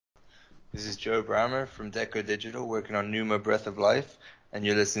This is Joe Brammer from Deco Digital working on Pneuma Breath of Life, and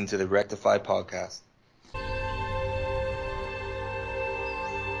you're listening to the Rectify podcast.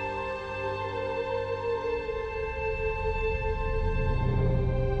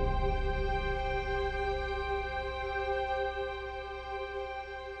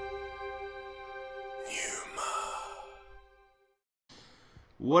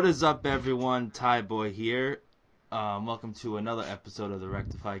 What is up, everyone? Tyboy here. Welcome to another episode of the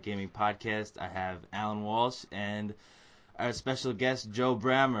Rectify Gaming Podcast. I have Alan Walsh and our special guest, Joe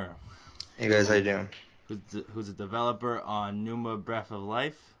Brammer. Hey guys, how you doing? Who's a developer on Pneuma Breath of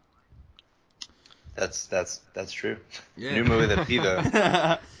Life. That's true. Yeah. Pneuma with a P though.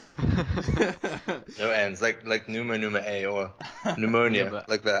 No ends, like Pneuma A or pneumonia, Yeah, but-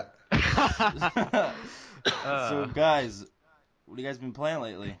 like that. So, guys, what have you guys been playing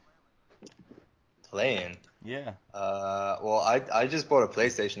lately? Playing. Yeah. Well, I just bought a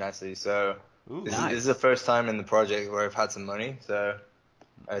PlayStation actually, so Ooh, this nice. is the first time in the project where I've had some money, so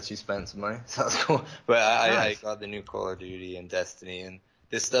I actually spent some money, so that's cool. But I Nice. got the new Call of Duty and Destiny and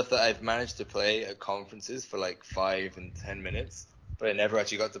this stuff that I've managed to play at conferences for like 5 and 10 minutes, but I never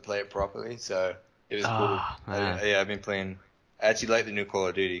actually got to play it properly, so it was cool. Ah, man. I've been playing. I actually like the new Call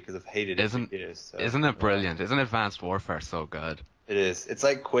of Duty because I've hated it Isn't- for years. So. Isn't it brilliant? Isn't Advanced Warfare so good? It is. It's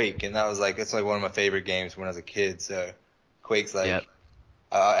like Quake, and it's like one of my favorite games when I was a kid. So Quake's like, Yep.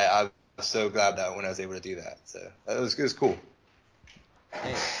 I was so glad that when I was able to do that. So it was cool.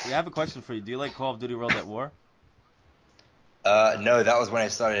 Hey, we have a question for you. Do you like Call of Duty World at War? No, that was when I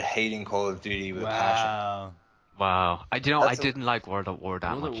started hating Call of Duty with a passion. Wow. Wow. I That's a- didn't like World at War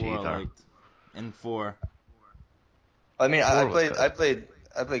that World much at War, either. like, in 4. I mean, Four was good.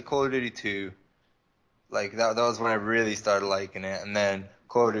 I played Call of Duty 2. Like that was when I really started liking it, and then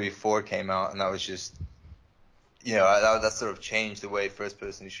Call of Duty 4 came out, and that was just, that sort of changed the way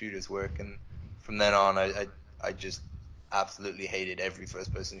first-person shooters work, and from then on, I just absolutely hated every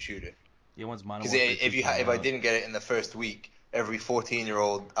first-person shooter. Yeah, once Modern Because Warfare 2 if came I out. didn't get it in the first week, every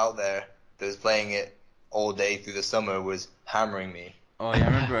 14-year-old out there that was playing it all day through the summer was hammering me. Oh yeah, I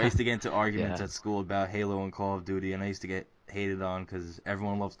remember I used to get into arguments Yeah. at school about Halo and Call of Duty, and I used to get hated on because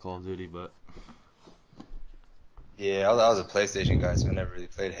everyone loves Call of Duty, but Yeah, I was a PlayStation guy, so I never really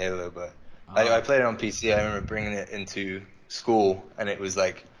played Halo, but I played it on PC. I remember bringing it into school, and it was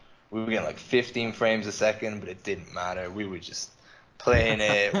like, we were getting like 15 frames a second, but it didn't matter. We were just playing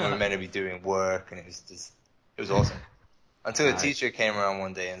it. We were meant to be doing work, and it was awesome. Until the Nice. teacher came around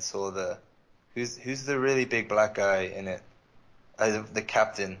one day and saw who's the really big black guy in it? The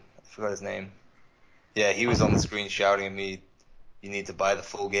captain. I forgot his name. Yeah, he was on the screen shouting at me, "You need to buy the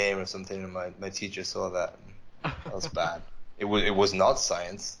full game" or something, and my teacher saw that. That was bad. It was not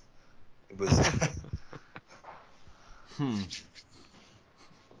science. It was. hmm.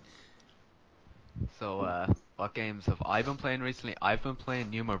 So, what games have I been playing recently? I've been playing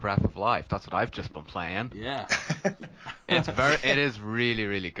Pneuma Breath of Life. That's what I've just been playing. Yeah. It is really,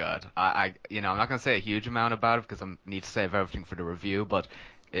 really good. I'm not gonna say a huge amount about it because I need to save everything for the review, but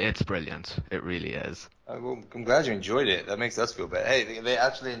it's brilliant. It really is. Well, I'm glad you enjoyed it. That makes us feel better. Hey, they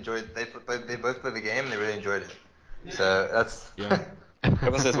actually enjoyed. They both played the game and they really enjoyed it. So that's. Yeah.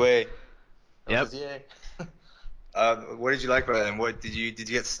 Everyone says way. Yep. Says, yay. What did you like about it? And what did you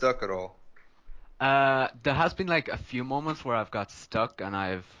get stuck at all? There has been like a few moments where I've got stuck and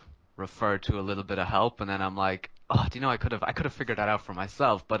I've referred to a little bit of help, and then I'm like, oh, do you know, I could have figured that out for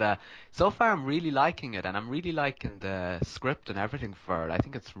myself. But so far I'm really liking it, and I'm really liking the script and everything for it. I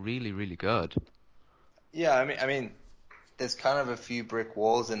think it's really, really good. Yeah, I mean, there's kind of a few brick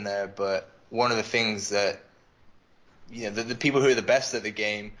walls in there, but one of the things that, the people who are the best at the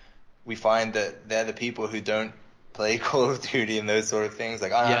game, we find that they're the people who don't play Call of Duty and those sort of things.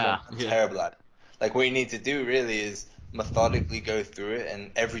 Like, I'm Yeah. terrible at it. Like, what you need to do really is methodically go through it, and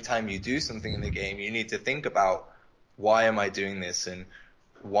every time you do something in the game, you need to think about, why am I doing this, and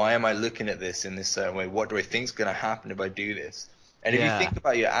why am I looking at this in this certain way? What do I think is going to happen if I do this? And if you Yeah. think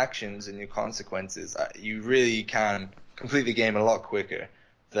about your actions and your consequences, you really can complete the game a lot quicker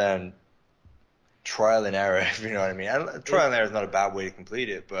than trial and error, if you know what I mean. Trial and error is not a bad way to complete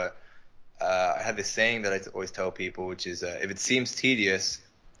it, but I have this saying that I always tell people, which is, if it seems tedious,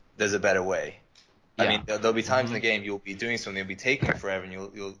 there's a better way. I Yeah. mean, there'll be times in the game you'll be doing something, it'll be taking forever, and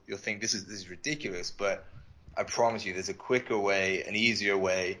you'll think this is ridiculous. But I promise you, there's a quicker way, an easier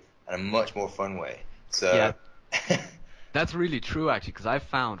way, and a much more fun way. So. Yeah. That's really true, actually, because I've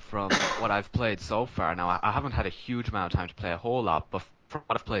found from what I've played so far, now I haven't had a huge amount of time to play a whole lot, but from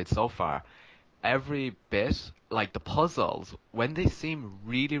what I've played so far, every bit, like the puzzles, when they seem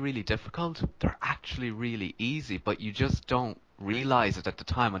really, really difficult, they're actually really easy, but you just don't realize it at the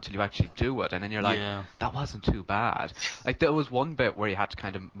time until you actually do it, and then you're like, Yeah. that wasn't too bad. Like there was one bit where you had to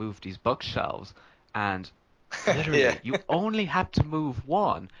kind of move these bookshelves, and Yeah. literally you only had to move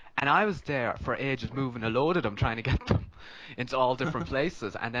one, and I was there for ages moving a load of them, trying to get them into all different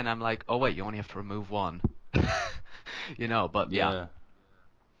places, and then I'm like, oh wait, you only have to remove one. But yeah. Yeah.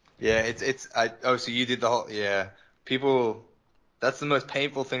 Yeah, so you did the whole, yeah. People, that's the most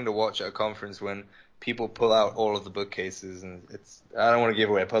painful thing to watch at a conference when people pull out all of the bookcases, and I don't want to give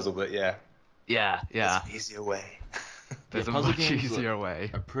away a puzzle, but yeah, Yeah, there's yeah. an easier way. There's a puzzle much games easier way.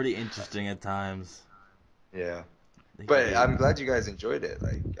 are pretty interesting at times. Yeah. They can But be. I'm glad you guys enjoyed it.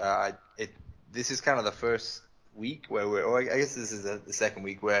 Like, this is kind of the first week where or I guess this is the second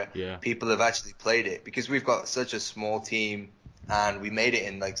week where Yeah. people have actually played it, because we've got such a small team and we made it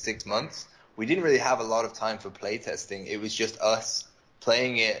in like 6 months. We didn't really have a lot of time for play testing. It was just us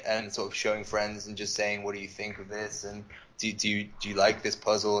playing it and sort of showing friends and just saying, what do you think of this? And do you like this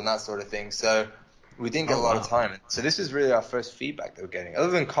puzzle and that sort of thing. So we didn't get a lot of time. So this is really our first feedback that we're getting.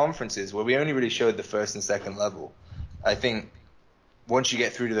 Other than conferences where we only really showed the first and second level, I think once you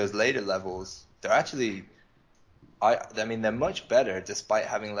get through to those later levels, they're actually, I mean, they're much better despite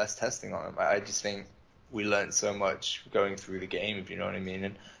having less testing on them. I just think we learned so much going through the game, if you know what I mean.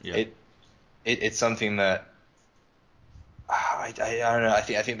 And Yeah. it's something that I don't know. I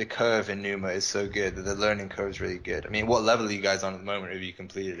think the curve in Pneuma is so good that the learning curve is really good. I mean, what level are you guys on at the moment? Have you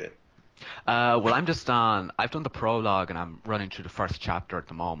completed it? Well, I've done the prologue and I'm running through the first chapter at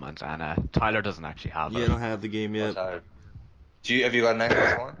the moment, and Tyler doesn't actually have Yeah, I it. don't have the game yet. Have you got an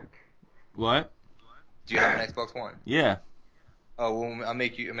Xbox One? What? Do you have an Xbox One? Yeah. Oh, well, I'll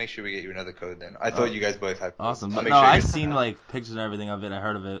make sure we get you another code then. I thought you guys both had. Awesome. I'll But make no, sure you I've get- seen like pictures and everything of it. I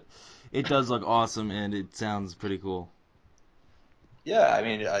heard of it. It does look awesome and it sounds pretty cool. Yeah, I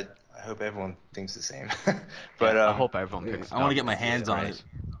mean, I hope everyone thinks the same. But Yeah, I hope everyone picks it I want to up. get my hands on Right. it.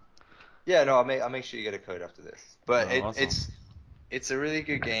 yeah, no, I'll make sure you get a code after this. But Oh, awesome. it's a really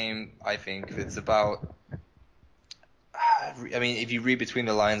good game. I think it's about. I mean, if you read between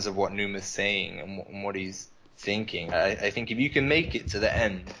the lines of what Numa's saying and what he's thinking, I think if you can make it to the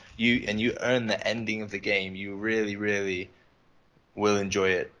end, you earn the ending of the game, you really, really will enjoy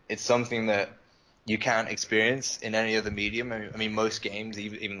it. It's something that you can't experience in any other medium. I mean, most games,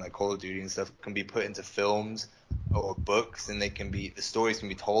 even like Call of Duty and stuff, can be put into films or books, and the stories can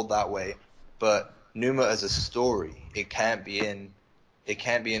be told that way. But Numa as a story, it can't be in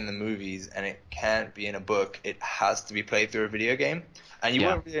the movies, and it can't be in a book. It has to be played through a video game, and you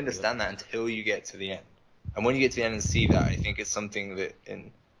Yeah. won't really understand that until you get to the end. And when you get to the end and see that, I think it's something that,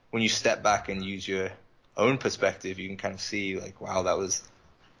 when you step back and use your own perspective, you can kind of see like, wow, that was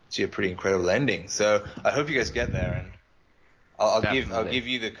actually a pretty incredible ending. So I hope you guys get there, and I'll Definitely. give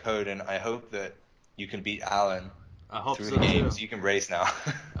you the code, and I hope that you can beat Alan I hope through so the game, too. so you can race now.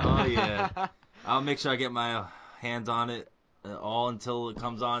 Oh yeah. I'll make sure I get my hands on it all until it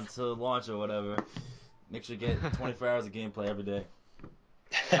comes on to launch or whatever. Make sure you get 24 hours of gameplay every day.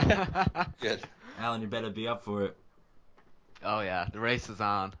 Good. Alan, you better be up for it. Oh yeah, the race is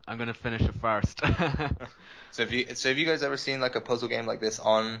on. I'm gonna finish it first. So have you guys ever seen like a puzzle game like this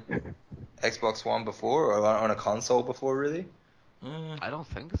on Xbox One before, or on a console before, really? I don't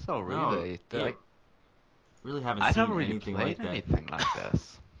think so, No, really. yeah. Like, Really haven't I've seen never really anything played like that. anything like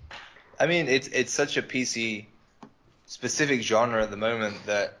this. I mean, it's such a PC specific genre at the moment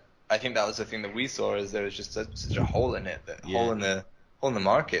that I think that was the thing that we saw, is there was just such a hole in it, hole in the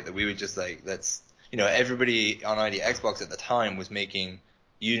market, that we were just like, everybody on ID Xbox at the time was making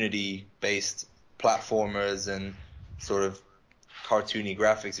Unity based platformers and sort of cartoony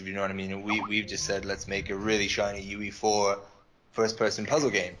graphics, if you know what I mean. And we've just said, let's make a really shiny UE4 first person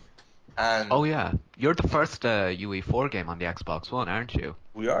puzzle game. And Oh yeah, you're the first UE4 game on the Xbox One, aren't you?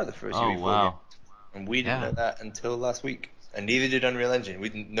 we are the first Oh UE4 game. wow. And we didn't Yeah. know that until last week. And neither did Unreal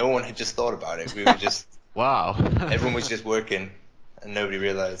Engine. No one had just thought about it. We were just, Wow. everyone was just working, and nobody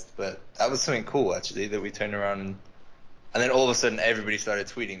realized. But that was something cool, actually, that we turned around and then all of a sudden everybody started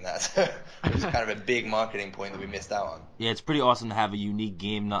tweeting that. It was kind of a big marketing point that we missed out on. Yeah, it's pretty awesome to have a unique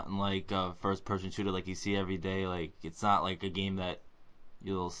game, nothing like a first-person shooter like you see every day. Like, it's not like a game that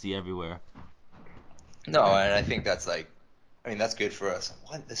you'll see everywhere. No, and I think that's that's good for us.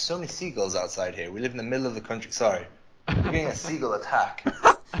 What? There's so many seagulls outside here. We live in the middle of the country. Sorry. We're getting a seagull attack.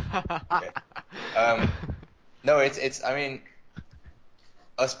 Okay. No, I mean,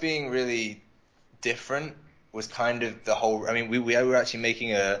 us being really different was kind of the whole. I mean, we were actually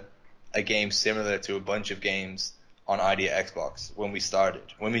making a game similar to a bunch of games on Idea Xbox when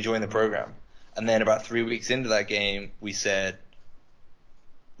we joined the program, and then about 3 weeks into that game, we said,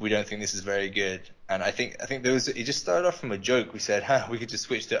 we don't think this is very good. And I think it just started off from a joke. We said, we could just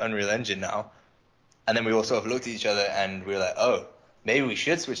switch to Unreal Engine now. And then we all sort of looked at each other and we were like, oh, maybe we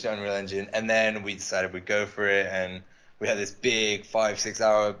should switch to Unreal Engine. And then we decided we'd go for it. And we had this big 5-6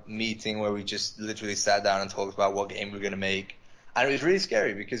 hour meeting where we just literally sat down and talked about what game we were going to make. And it was really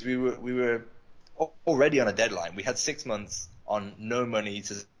scary because we were already on a deadline. We had 6 months on no money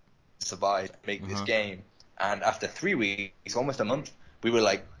to survive, make this game. And after 3 weeks, almost a month, we were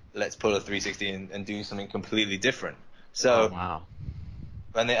like, let's pull a 360 and do something completely different. So, wow.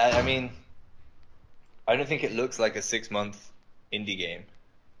 And I mean, I don't think it looks like a 6-month indie game.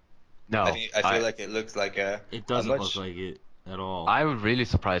 No. I feel like it looks like It doesn't look like it at all. I was really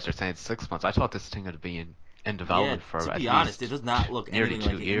surprised they're saying 6 months. I thought this thing had been in development for to at be least honest, it does not look nearly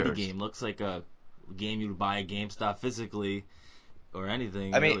anything like 2 an years. indie game. It looks like a game you'd buy at GameStop physically or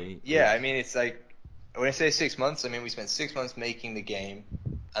anything. I mean, really. yeah, I mean, it's like, when I say 6 months, I mean we spent 6 months making the game,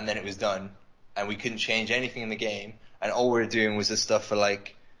 and then it was done, and we couldn't change anything in the game, and all we were doing was the stuff for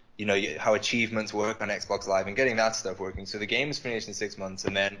like, you know, how achievements work on Xbox Live and getting that stuff working. So the game was finished in 6 months,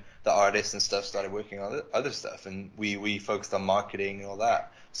 and then the artists and stuff started working on other stuff, and we focused on marketing and all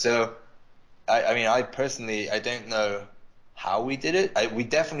that. So, I mean, I personally, I don't know how we did it. We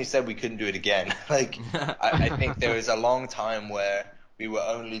definitely said we couldn't do it again. Like, I think there was a long time where we were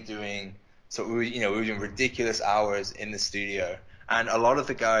only doing, so we were doing ridiculous hours in the studio, and a lot of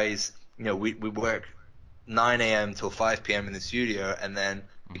the guys, you know, we work 9 a.m. till 5 p.m. in the studio, and then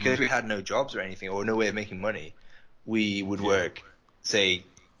because we had no jobs or anything or no way of making money, we would work, say,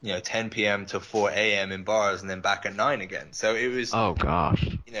 10 p.m. to 4 a.m. in bars and then back at 9 again. So it was, oh gosh,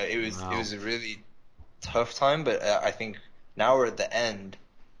 it was a really tough time. But I think now we're at the end.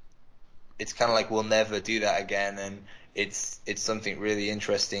 It's kind of like we'll never do that again, and it's something really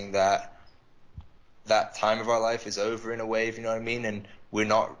interesting that time of our life is over in a way, if you know what I mean. And we're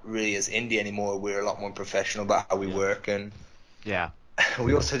not really as indie anymore. We're a lot more professional about how we work, and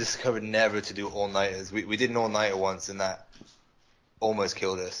we also discovered never to do all-nighters. We did an all-nighter once, and that almost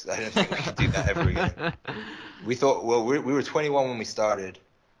killed us. I don't think we could do that ever again. We thought, well, we were 21 when we started,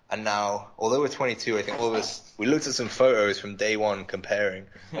 and now, although we're 22, I think all of us, we looked at some photos from day one comparing,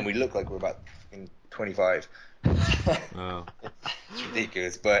 and we look like we're about 25. Wow. It's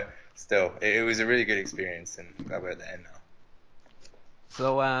ridiculous, but still, it was a really good experience, and I'm glad we're at the end now.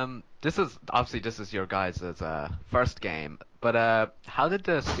 So this is your guys' first game, but how did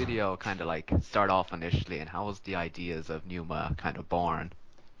the studio kind of like start off initially, and how was the ideas of Pneuma kind of born?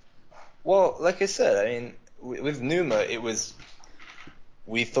 Well, like I said, I mean, with Pneuma,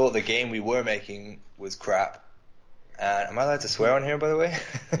 we thought the game we were making was crap. Am I allowed to swear on here, by the way?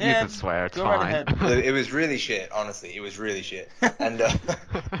 You can swear, it's go right fine. ahead. It was really shit, honestly. It was really shit. And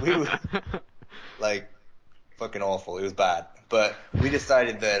we were, like, fucking awful. It was bad. But we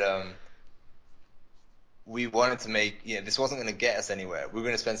decided that we wanted to make, this wasn't going to get us anywhere. We were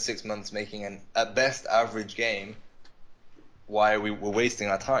going to spend 6 months making an, at best, average game. Why we were wasting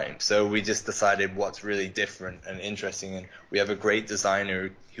our time? So we just decided what's really different and interesting. And we have a great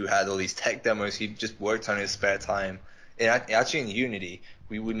designer who had all these tech demos he just worked on in his spare time. Actually in Unity,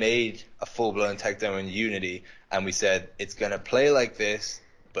 we made a full-blown tech demo in Unity, and we said, it's going to play like this,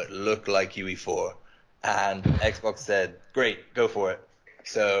 but look like UE4. And Xbox said, great, go for it.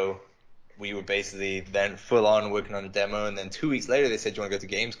 So we were basically then full-on working on a demo, and then 2 weeks later they said, do you want to go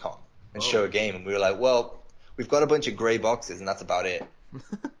to Gamescom and show a game? And we were like, well, we've got a bunch of gray boxes, and that's about it.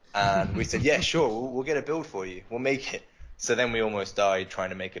 And we said, yeah, sure, we'll get a build for you. We'll make it. So then we almost died trying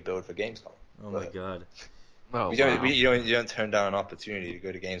to make a build for Gamescom. Oh my god. Oh, you don't turn down an opportunity to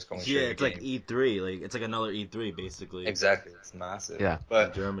go to Gamescom and show Yeah, your it's game. like E3. Like it's like another E3 basically. Exactly, it's massive. Yeah.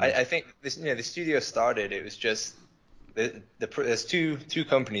 But Germany. I think this, the studio started. It was just there's two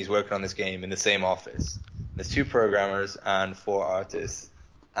companies working on this game in the same office. There's 2 programmers and 4 artists,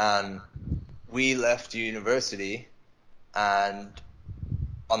 and we left university, and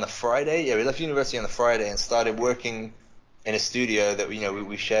on the Friday, we left university on the Friday and started working in a studio that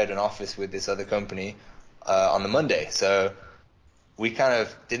we shared an office with this other company on the Monday. So we kind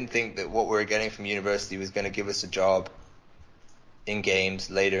of didn't think that what we were getting from university was going to give us a job in games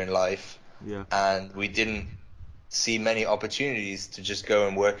later in life. Yeah. And we didn't see many opportunities to just go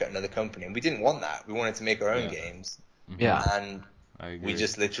and work at another company. And we didn't want that. We wanted to make our own games. Yeah. And I agree. we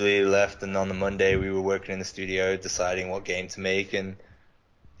just literally left, and on the Monday we were working in the studio deciding what game to make, and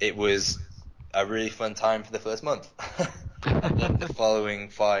it was a really fun time for the first month. And then the following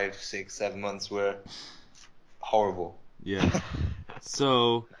 5, 6, 7 months were horrible. Yeah.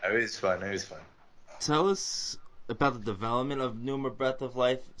 So It was fun. tell us about the development of Pneuma Breath of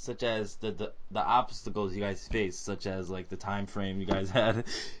Life, such as the obstacles you guys faced, such as like the time frame you guys had.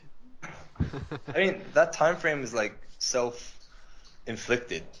 I mean, that time frame is like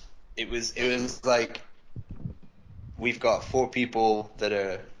self-inflicted. It was like we've got 4 people that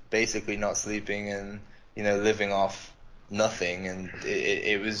are basically not sleeping and living off nothing, and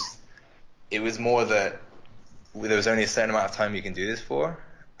it was more that there was only a certain amount of time you can do this for,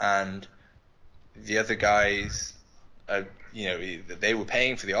 and the other guys, they were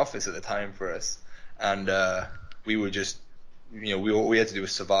paying for the office at the time for us, and we were just, all we had to do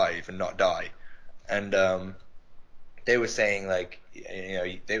was survive and not die, and they were saying like,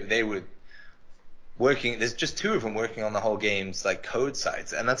 they were working. There's just 2 of them working on the whole game's like code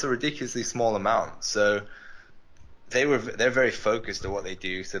sides, and that's a ridiculously small amount. So they're very focused on what they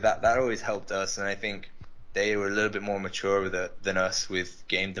do. So that always helped us, and I think they were a little bit more mature with it than us with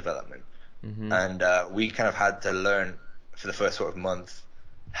game development. Mm-hmm. And we kind of had to learn for the first sort of month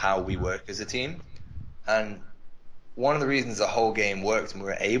how we work as a team. And one of the reasons the whole game worked and we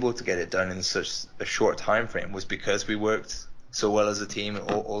were able to get it done in such a short time frame was because we worked so well as a team,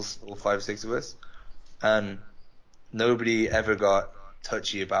 all 5 6 of us. And nobody ever got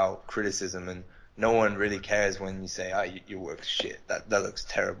touchy about criticism, and no one really cares when you say, your work's shit, that looks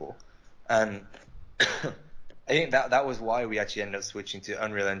terrible. And I think that was why we actually ended up switching to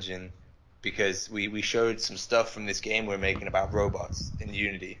Unreal Engine, because we showed some stuff from this game we're making about robots in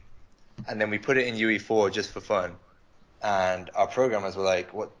Unity, and then we put it in UE4 just for fun, and our programmers were like,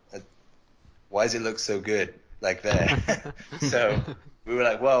 why does it look so good like there? So we were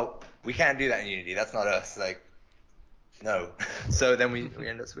like, well, we can't do that in Unity, that's not us, like, no. So then we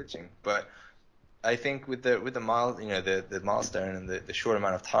ended up switching. But I think with the the milestone and the short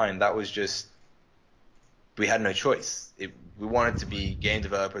amount of time, that was just, we had no choice. We wanted to be game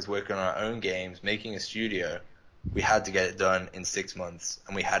developers working on our own games, making a studio. We had to get it done in 6 months,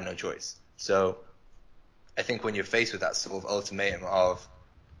 and we had no choice. So I think when you're faced with that sort of ultimatum of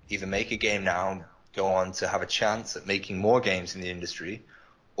either make a game now, go on to have a chance at making more games in the industry,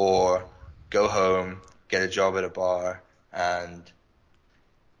 or go home, get a job at a bar, and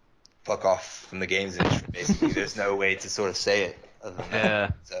fuck off from the games industry, basically. There's no way to sort of say it other than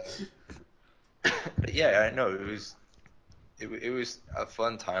that. So, but yeah, I know it was a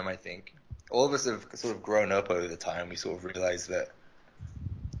fun time. I think all of us have sort of grown up over the time. We sort of realized that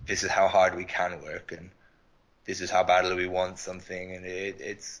this is how hard we can work, and this is how badly we want something, and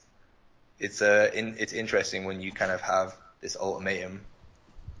it's interesting when you kind of have this ultimatum,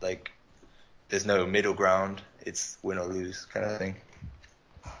 like there's no middle ground. It's win or lose kind of thing.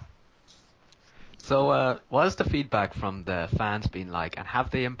 So, what has the feedback from the fans been like, and have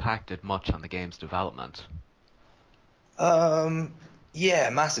they impacted much on the game's development? Yeah,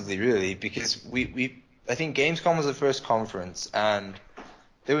 massively, really, because I think Gamescom was the first conference, and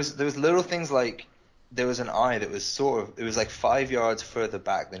there was little things like there was an eye that was it was like 5 yards further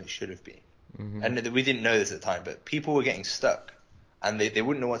back than it should have been, and we didn't know this at the time, but people were getting stuck, and they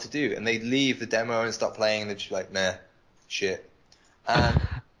wouldn't know what to do, and they'd leave the demo and stop playing, and they'd just be like, meh, shit, and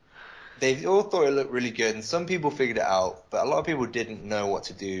they all thought it looked really good, and some people figured it out, but a lot of people didn't know what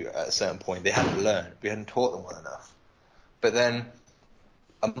to do at a certain point. They hadn't learned. We hadn't taught them well enough. But then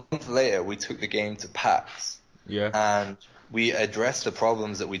a month later, we took the game to PAX, and we addressed the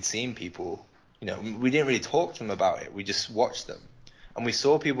problems that we'd seen people. We didn't really talk to them about it. We just watched them, and we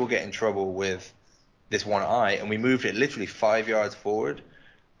saw people get in trouble with this one eye, and we moved it literally 5 yards forward,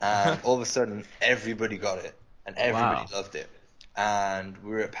 and all of a sudden, everybody got it, and everybody loved it. And we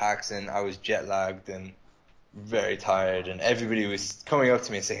were at PAX, and I was jet lagged and very tired, and everybody was coming up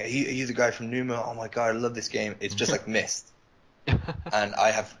to me and saying, "Hey, are you the guy from Pneuma? Oh my god, I love this game. It's just like Myst." And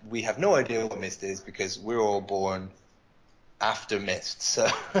we have no idea what Myst is, because we're all born after Myst, so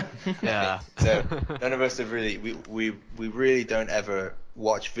Yeah. so none of us have really we really don't ever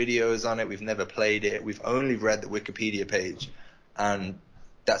watch videos on it. We've never played it. We've only read the Wikipedia page, and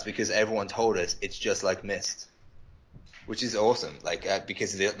that's because everyone told us it's just like Myst. Which is awesome, like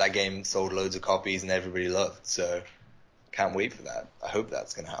because that game sold loads of copies and everybody loved. So can't wait for that. I hope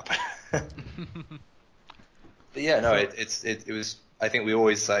that's gonna happen. But yeah, no, it was. I think we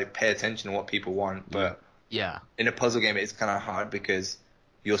always like pay attention to what people want, but Yeah. in a puzzle game, it's kind of hard because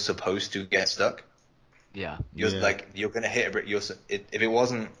you're supposed to get stuck. Yeah. You're gonna hit a brick. If it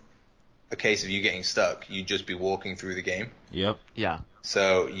wasn't a case of you getting stuck, you'd just be walking through the game. Yep. Yeah.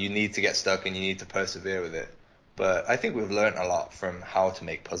 So you need to get stuck and you need to persevere with it. But I think we've learned a lot from how to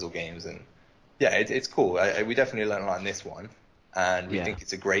make puzzle games, and yeah, it's cool. We definitely learned a lot in this one, and we think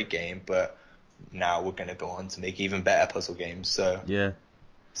it's a great game. But now we're going to go on to make even better puzzle games. So yeah,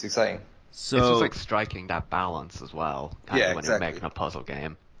 it's exciting. It's just So like striking that balance as well, kind Yeah, of when you're exactly. making a puzzle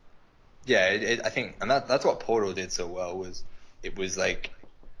game. Yeah, I think, and that's what Portal did so well. Was it was like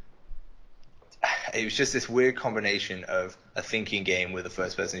it was just this weird combination of a thinking game with a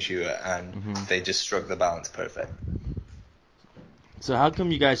first-person shooter, and Hmm. they just struck the balance perfect. so how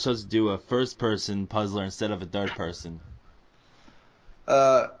come you guys chose to do a first person puzzler instead of a third person?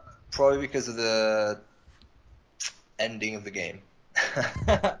 Uh, Probably because of the ending of the game.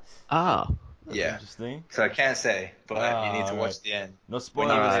 Ah, That's Yeah. interesting. So I can't say, but you need to All right. watch the end. No When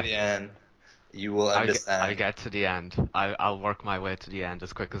you play alright. spoilers. the end, you will I'll understand. get to the end. I'll work my way to the end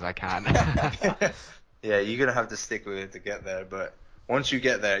as quick as I can. Yeah, you're gonna have to stick with it to get there, but once you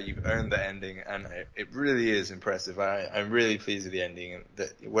get there, you've earned the ending, and it really is impressive. I'm really pleased with the ending.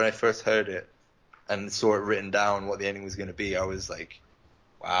 And when I first heard it and saw it written down what the ending was gonna be, I was like,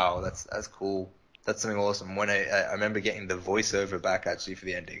 wow, that's cool. That's something awesome. When I remember getting the voiceover back actually for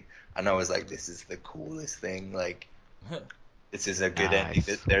the ending, and I was like, this is the coolest thing. Like, this is a good ending.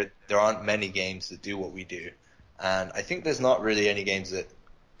 Nice. There aren't many games that do what we do, and I think there's not really any games that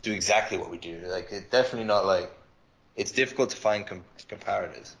do exactly what we do. Like, it's definitely not like it's difficult to find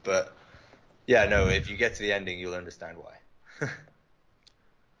comparatives. But yeah, no, if you get to the ending, you'll understand why.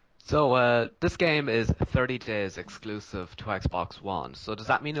 So, this game is 30 days exclusive to Xbox One. So does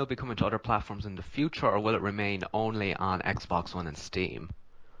that mean it'll be coming to other platforms in the future, or will it remain only on Xbox One and Steam?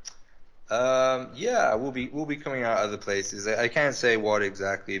 Yeah, we'll be coming out other places. I can't say what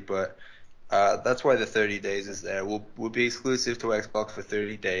exactly, but that's why the 30 days is there. We'll be exclusive to Xbox for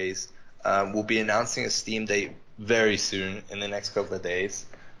 30 days. We'll be announcing a Steam date very soon in the next couple of days,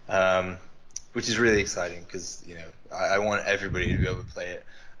 um, which is really exciting because I want everybody to be able to play it.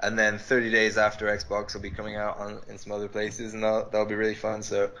 And then 30 days after Xbox will be coming out in some other places, and that'll be really fun.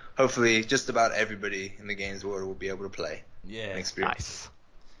 So hopefully, just about everybody in the games world will be able to play and Yeah. experience Nice.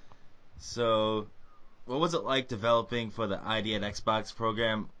 So, what was it like developing for the ID at Xbox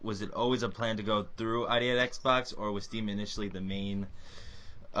program? Was it always a plan to go through ID at Xbox, or was Steam initially the main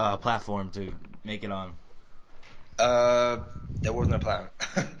platform to make it on? There wasn't a plan.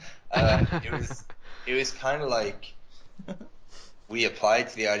 It was kind of like we applied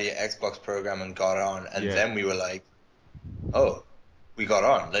to the Idea Xbox program and got on, and Yeah. then we were like, oh, we got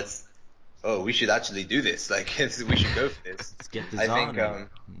on. We should actually do this. Like, we should go for this. Let's get this I on. think,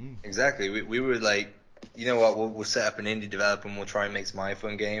 Mm. exactly. We were like, you know what? We'll set up an indie developer and we'll try and make some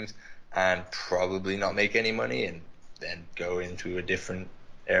iPhone games and probably not make any money and then go into a different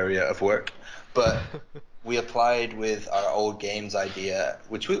area of work. But we applied with our old games idea,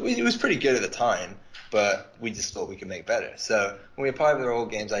 which it was pretty good at the time, but we just thought we could make better. So when we applied with our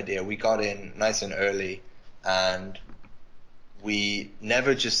old games idea, we got in nice and early, and we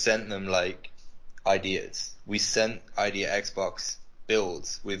never just sent them like ideas. We sent Idea Xbox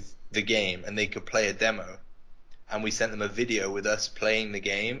builds with the game, and they could play a demo. And we sent them a video with us playing the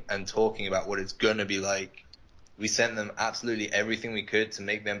game and talking about what it's gonna be like. We sent them absolutely everything we could to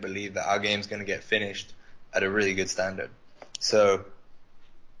make them believe that our game's gonna get finished at a really good standard. So,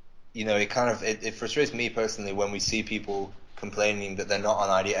 it frustrates me personally when we see people complaining that they're not on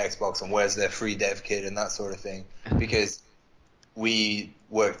Idea Xbox and where's their free dev kit and that sort of thing, because we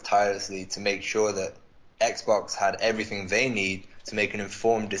worked tirelessly to make sure that Xbox had everything they need to make an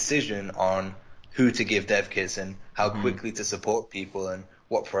informed decision on who to give dev kits and how quickly to support people and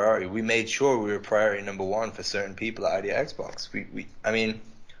what priority. We made sure we were priority number one for certain people at Idea Xbox. I mean,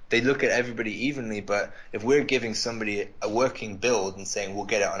 they look at everybody evenly, but if we're giving somebody a working build and saying we'll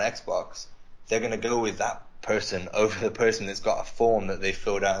get it on Xbox, they're going to go with that person over the person that's got a form that they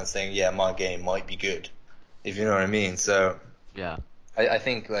filled out and saying, yeah, my game might be good, if you know what I mean. So Yeah. I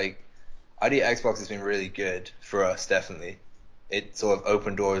think like Idea Xbox has been really good for us, definitely. It sort of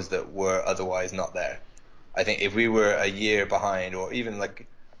opened doors that were otherwise not there. I think if we were a year behind or even like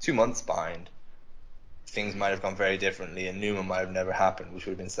 2 months behind, things might have gone very differently and Pneuma might have never happened, which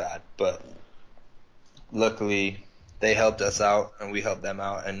would have been sad. But luckily, they helped us out and we helped them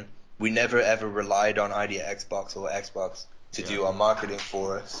out, and we never ever relied on Idea Xbox or Xbox to do our marketing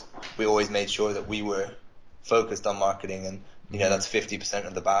for us. We always made sure that we were focused on marketing, and that's 50%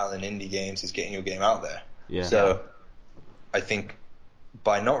 of the battle in indie games is getting your game out there. Yeah. So I think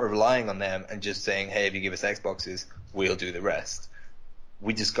by not relying on them and just saying, hey, if you give us Xboxes, we'll do the rest,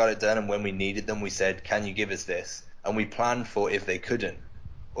 we just got it done. And when we needed them, we said, can you give us this? And we planned for if they couldn't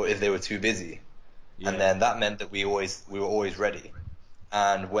or if they were too busy. Yeah. And then that meant that we were always ready.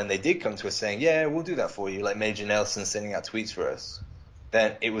 And when they did come to us saying, yeah, we'll do that for you, like Major Nelson sending out tweets for us,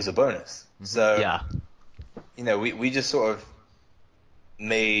 then it was a bonus. So, Yeah. we just sort of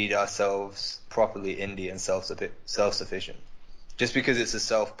made ourselves properly indie and self-sufficient just because it's a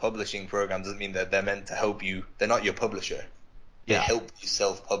self-publishing program doesn't mean that they're meant to help you. They're not your publisher. They Yeah. help you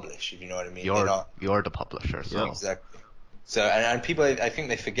self-publish, if you know what I mean. They're You're not you're the publisher, so exactly. So and people, I think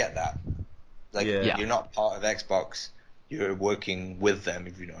they forget that. Like Yeah. you're not part of Xbox. You're working with them,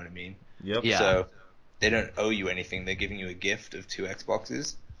 if you know what I mean. Yep. Yeah. So they don't owe you anything. They're giving you a gift of 2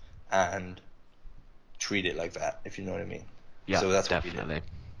 Xboxes, and treat it like that, if you know what I mean. yeah, So that's what we did.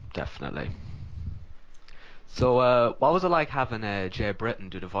 definitely. So, what was it like having Jay Britton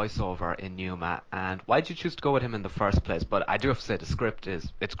do the voiceover in Pneuma, and why did you choose to go with him in the first place? But I do have to say the script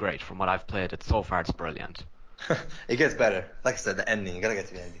it's great. From what I've played, so far it's brilliant. It gets better. Like I said, the ending. You gotta get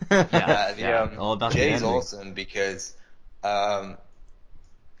to the ending. Yeah, All about the Jay's ending. awesome because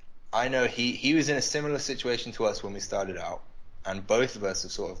I know he was in a similar situation to us when we started out, and both of us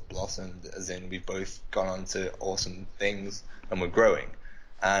have sort of blossomed, as in we've both gone on to awesome things and we're growing.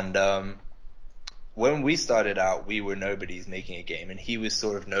 And when we started out, we were nobodies making a game, and he was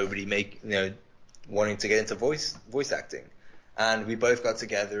sort of nobody wanting to get into voice acting. And we both got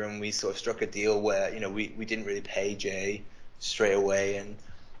together and we sort of struck a deal where, we didn't really pay Jay straight away, and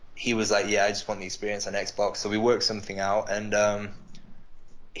he was like, yeah, I just want the experience on Xbox. So we worked something out, and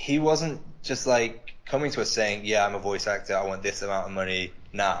he wasn't just like coming to us saying, yeah, I'm a voice actor, I want this amount of money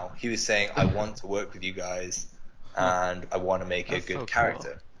now. He was saying, I want to work with you guys and I want to make That's a good so character.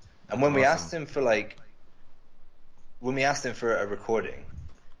 cool. And when we awesome. asked him for a recording,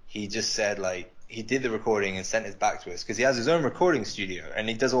 he just said he did the recording and sent it back to us because he has his own recording studio and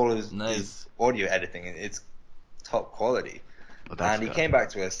he does all his audio editing, and it's top quality. Well, that's And he good. came back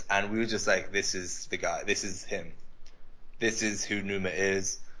to us and we were just like, this is the guy, this is him, this is who Pneuma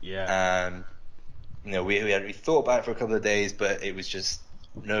is. Yeah. And we thought about it for a couple of days, but it was just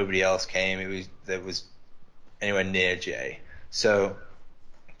nobody else came. There was anywhere near Jay. So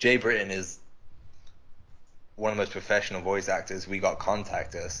Jay Britton is one of the most professional voice actors. We got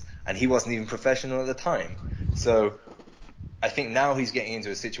contact us, and he wasn't even professional at the time. So I think now he's getting into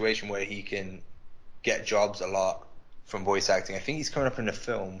a situation where he can get jobs a lot from voice acting. I think he's coming up in a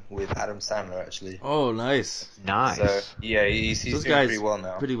film with Adam Sandler, actually. Oh, nice. Nice. So yeah, he's This doing guy's pretty well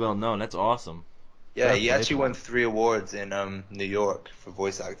now. pretty well known. That's awesome. Yeah, Fair he play actually to won him. 3 awards in New York for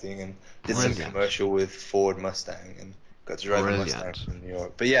voice acting, and did some Brilliant. commercial with Ford Mustang, and got to drive the Brilliant. Mustang from New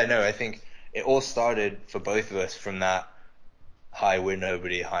York. But yeah, no, I think it all started for both of us from that, hi, we're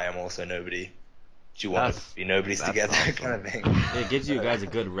nobody, hi, I'm also nobody. Do you want That's- to be nobodies that's together, awesome. kind of thing. It gives you guys a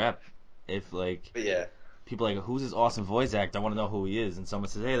good rep. If But yeah, people are like, who's this awesome voice actor? I want to know who he is. And someone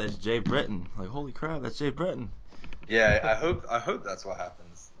says, hey, that's Jay Britton. Like, holy crap, that's Jay Britton. yeah, I hope that's what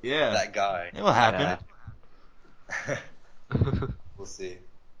happens. Yeah. That guy. It will happen. We'll see.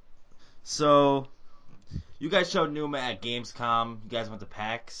 So, you guys showed Pneuma at Gamescom. You guys went to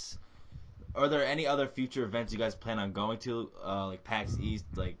PAX. Are there any other future events you guys plan on going to, like PAX East,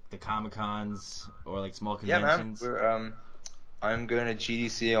 like the Comic Cons, or like small Yeah, man. conventions? I'm going to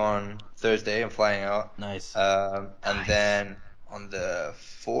GDC on Thursday. I'm flying out. Nice. And Nice. then on the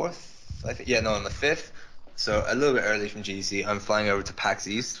 4th, I think, on the 5th, so a little bit early from GDC, I'm flying over to PAX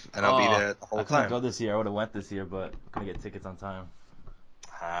East, and I'll be there the I whole couldn't time. go this year. I would have went this year, but couldn't get tickets on time.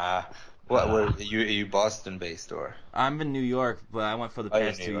 What are you Boston based or? I'm in New York, but I went for the Oh, you're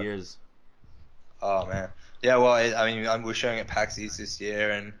past in 2 New York. years. Oh man, yeah. Well, we're showing at PAX East this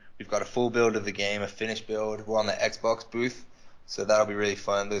year, and we've got a full build of the game, a finished build. We're on the Xbox booth, so that'll be really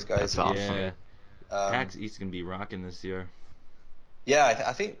fun. Those guys. That's awesome. Yeah. Um, PAX East can be rocking this year. Yeah,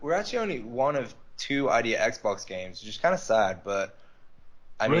 I think we're actually only one of 2 Idea Xbox games, which is kind of sad, but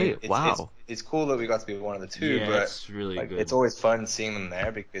I mean, Really? Wow. it's cool that we got to be one of the 2, Yeah, but it's really good. it's always fun seeing them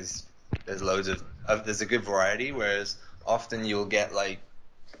there because there's loads of there's a good variety, whereas often you'll get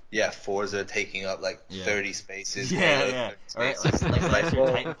Forza taking up 30 spaces. Yeah. All right, Spaces. like last year,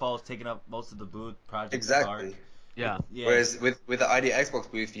 Well, Titanfall's taking up most of the booth. Project exactly. Spark. Yeah. Yeah. Whereas with the Idea Xbox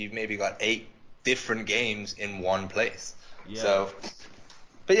booth, you've maybe got 8 different games in one place. Yeah. So,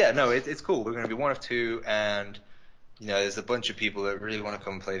 but yeah, no, it's cool. We're going to be one of 2, and there's a bunch of people that really want to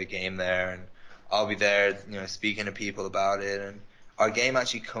come play the game there, and I'll be there, speaking to people about it. And our game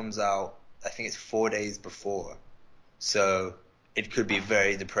actually comes out, I think it's 4 days before, so it could be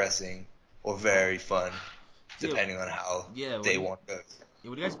very depressing or very fun, depending on how day one goes. Yeah,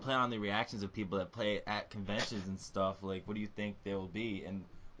 what do you guys plan on the reactions of people that play at conventions and stuff? Like, what do you think they will be, and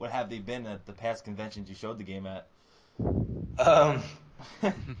what have they been at the past conventions you showed the game at?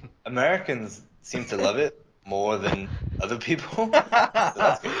 Americans seem to love it more than other people, so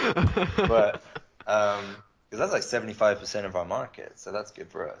that's good. But because that's 75% of our market, so that's good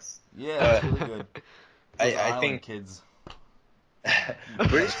for us. Yeah, that's really good. Those I island think kids.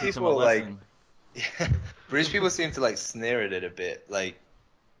 British Teach them a people lesson. British people seem to like sneer at it a bit. Like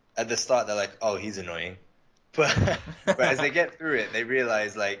at the start, they're like, "Oh, he's annoying," but but as they get through it, they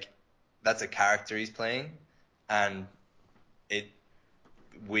realize like that's a character he's playing, and it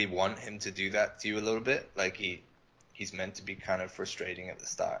we want him to do that to you a little bit. Like he's meant to be kind of frustrating at the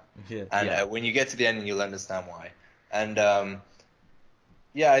start, Yeah. and Yeah. when you get to the end, you'll understand why. And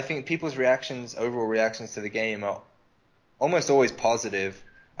yeah, I think people's reactions, overall reactions to the game, are almost always positive.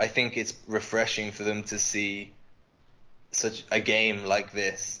 I think it's refreshing for them to see such a game like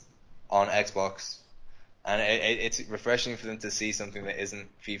this on Xbox, and it's refreshing for them to see something that isn't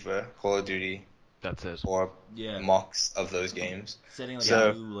FIFA, Call of Duty, That's it. or Yeah. mocks of those games. Setting like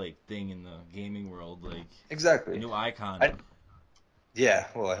So a new like thing in the gaming world, like a exactly. new icon. Yeah,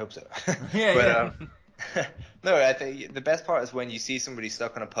 well, I hope so. Yeah, But yeah. no, I think the best part is when you see somebody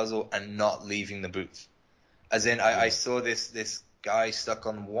stuck on a puzzle and not leaving the booth. As in, I saw this guy stuck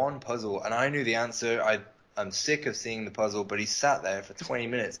on one puzzle, and I knew the answer. I'm sick of seeing the puzzle, but he sat there for 20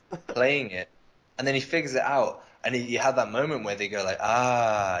 minutes playing it, and then he figures it out, and you have that moment where they go like,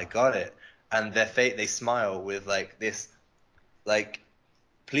 "Ah, I got it," and they smile with like this, like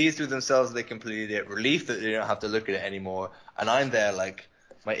pleased with themselves that they completed it, relief that they don't have to look at it anymore, and I'm there like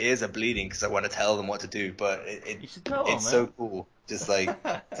my ears are bleeding because I want to tell them what to do, but You should tell them, it's man. so cool just like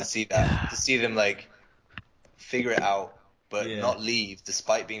to see that, to see them like figure it out, but Yeah. not leave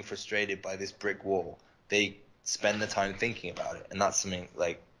despite being frustrated by this brick wall. They spend the time thinking about it, and that's something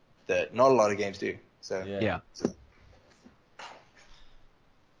like that not a lot of games do. So Yeah. Yeah.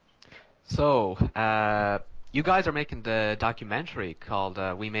 So, you guys are making the documentary called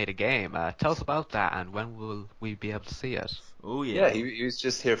 "We Made a Game." Tell us about that, and when will we be able to see it? Oh yeah. yeah, he was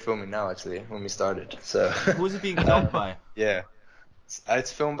just here filming now actually when we started. So Who is it being filmed by? yeah,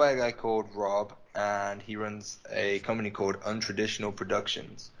 it's filmed by a guy called Rob, and he runs a company called Untraditional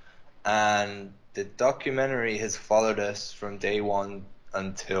Productions. And the documentary has followed us from day one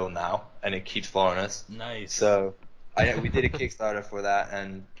until now, and it keeps following us. Nice. So we did a Kickstarter for that,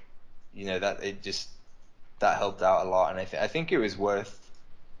 and that helped out a lot, and I think it was worth.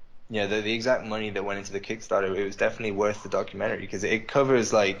 The exact money that went into the Kickstarter, it was definitely worth the documentary because it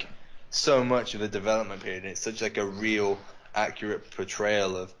covers like so much of the development period. And it's such like a real, accurate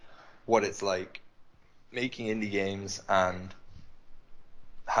portrayal of what it's like making indie games and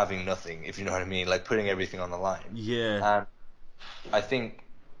having nothing, if you know what I mean, like putting everything on the line. Yeah. And I think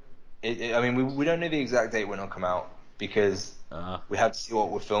I mean, we don't know the exact date when it'll come out because we have to see what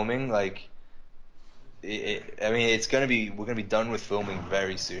we're filming. Like, I mean, we're gonna be done with filming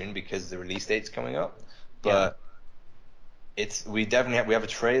very soon because the release date's coming up. But we definitely have a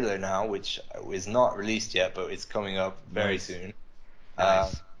trailer now, which is not released yet, but it's coming up very Nice. soon.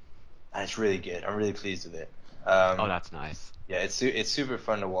 Nice. And it's really good. I'm really pleased with it. Oh, that's nice. Yeah, it's super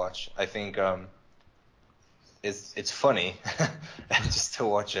fun to watch. I think it's funny just to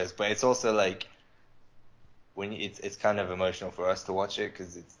watch us, but it's also like it's kind of emotional for us to watch it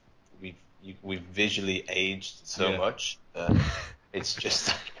because we've visually aged so much. It's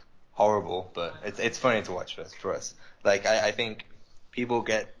just horrible, but it's funny to watch for us. Like I think people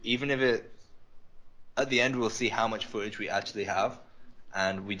get, even if it at the end we'll see how much footage we actually have,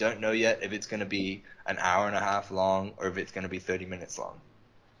 and we don't know yet if it's going to be an hour and a half long or if it's going to be 30 minutes long.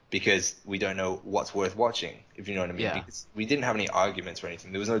 Because we don't know what's worth watching, if you know what I mean. Yeah. Because we didn't have any arguments or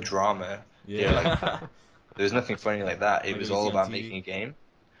anything. There was no drama. Yeah. Like, there was nothing funny like that. It Like was we see all on about TV. making a game. And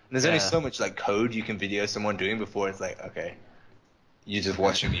there's only so much like code you can video someone doing before it's like, okay, you're just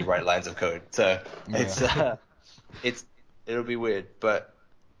watching me write lines of code. So it'll be weird. But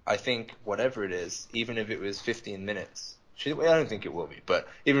I think whatever it is, even if it was 15 minutes, I don't think it will be, but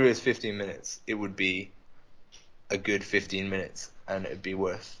even if it was 15 minutes, it would be a good 15 minutes, and it'd be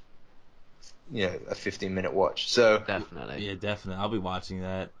worth a 15-minute watch. So Definitely. Yeah, definitely. I'll be watching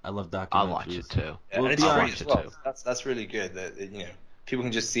that. I love documentaries. I'll watch it too. and Well, it's I'll free watch as it well. too. That's really good that people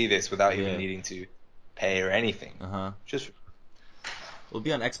can just see this without even needing to pay or anything. Just We'll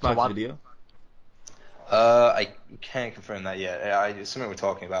be on Xbox what- Video. I can't confirm that yet. It's something we're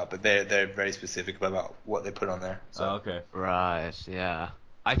talking about, but they're very specific about what they put on there. So Okay. Right, yeah.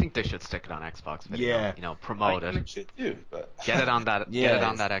 I think they should stick it on Xbox Video. Yeah. I Promote think it. it should do, but Get it on that Yeah. get it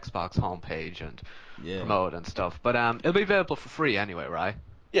on that Xbox homepage and Yeah. promote and stuff. But it'll be available for free anyway, right?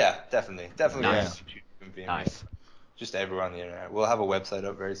 yeah, definitely. Nice. Nice. Just everywhere on the internet. We'll have a website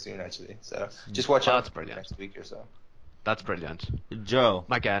up very soon, actually. So just watch Oh, out that's for brilliant. next week or so. That's brilliant. Joe,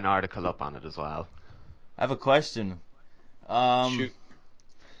 Might get an article up on it as well. I have a question. Shoot.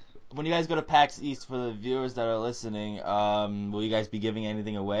 When you guys go to PAX East, for the viewers that are listening, will you guys be giving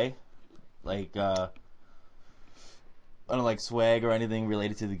anything away? Like, I don't know, like swag or anything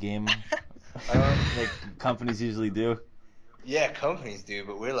related to the game? Um, Like companies usually do. yeah, companies do,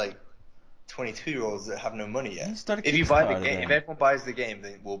 but we're like 22-year-olds that have no money You yet. start a If you buy the Kickstarter game, if then. everyone buys the game,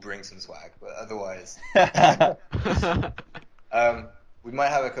 then we'll bring some swag. But otherwise, we might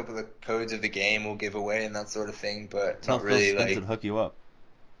have a couple of codes of the game we'll give away and that sort of thing, but Tell not Phil really Spencer like. to hook you up.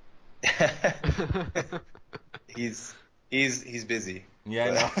 he's he's busy,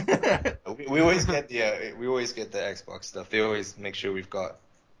 Yeah, I but know. we always get we always get the Xbox stuff. They always make sure we've got.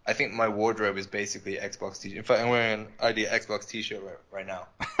 I think my wardrobe is basically Xbox t-shirt. In fact, I'm wearing an ID Xbox t-shirt right now.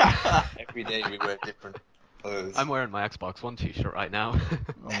 Every day we wear different clothes. I'm wearing my Xbox One t-shirt right now.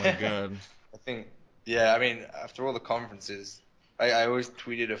 Oh my god. I think, yeah, I mean, after all the conferences, I always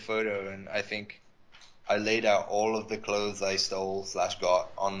tweeted a photo, and I think I laid out all of the clothes I stole slash got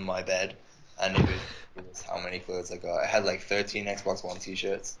on my bed, and it was how many clothes I got. I had like 13 Xbox One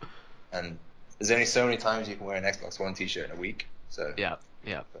t-shirts, and there's only so many times you can wear an Xbox One t-shirt in a week, so Yeah,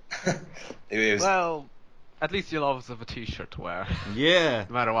 yeah. it was. Well, at least you'll always have a t-shirt to wear, Yeah.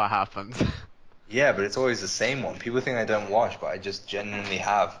 no matter what happens. Yeah, but it's always the same one. People think I don't wash, but I just genuinely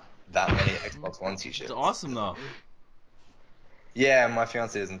have that many Xbox One It's t-shirts. awesome though. Yeah, my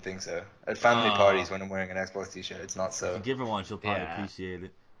fiance doesn't think so. At family Uh, parties, when I'm wearing an Xbox t-shirt, it's not if so. you give her one, she'll probably Yeah. appreciate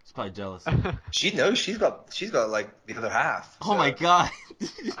it. She's probably jealous. She knows she's got like the other half. Oh my So god.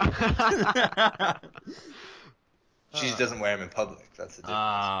 she just doesn't wear them in public. That's the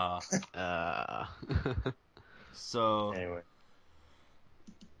difference. Ah. uh, So Anyway,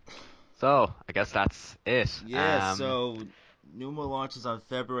 so I guess that's it. yeah, so Pneuma launches on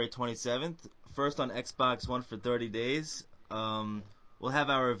February 27th. First on Xbox One for 30 days. We'll have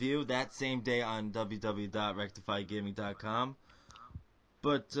our review that same day on www.rectifygaming.com.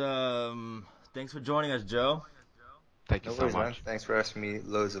 But thanks for joining us, Joe. Thank you no so worries, man. much. Thanks for asking me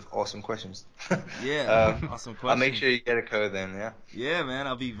loads of awesome questions. Yeah, um, awesome I'll make questions. sure you get a code then. Yeah. Yeah, man,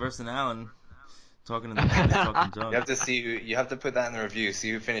 I'll be versing Alan, talking in the comments, talking You junk. have to see who. You have to put that in the review.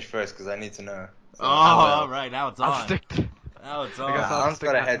 See who finished first, because I need to know. Oh, So, I all will. right, now it's I'll on. stick. Now it's I guess on. I'll Alan's stick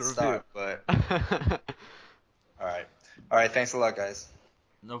got a that in head the review. start, but all right, all right. Thanks a lot, guys.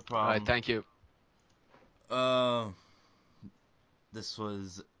 No All right, problem. thank you. Uh, this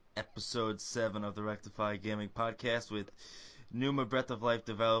was episode 7 of the Rectify Gaming Podcast with Pneuma Breath of Life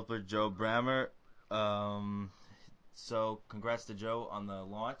developer Joe Brammer. So congrats to Joe on the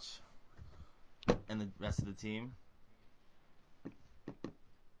launch and the rest of the team.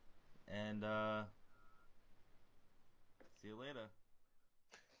 And see you later.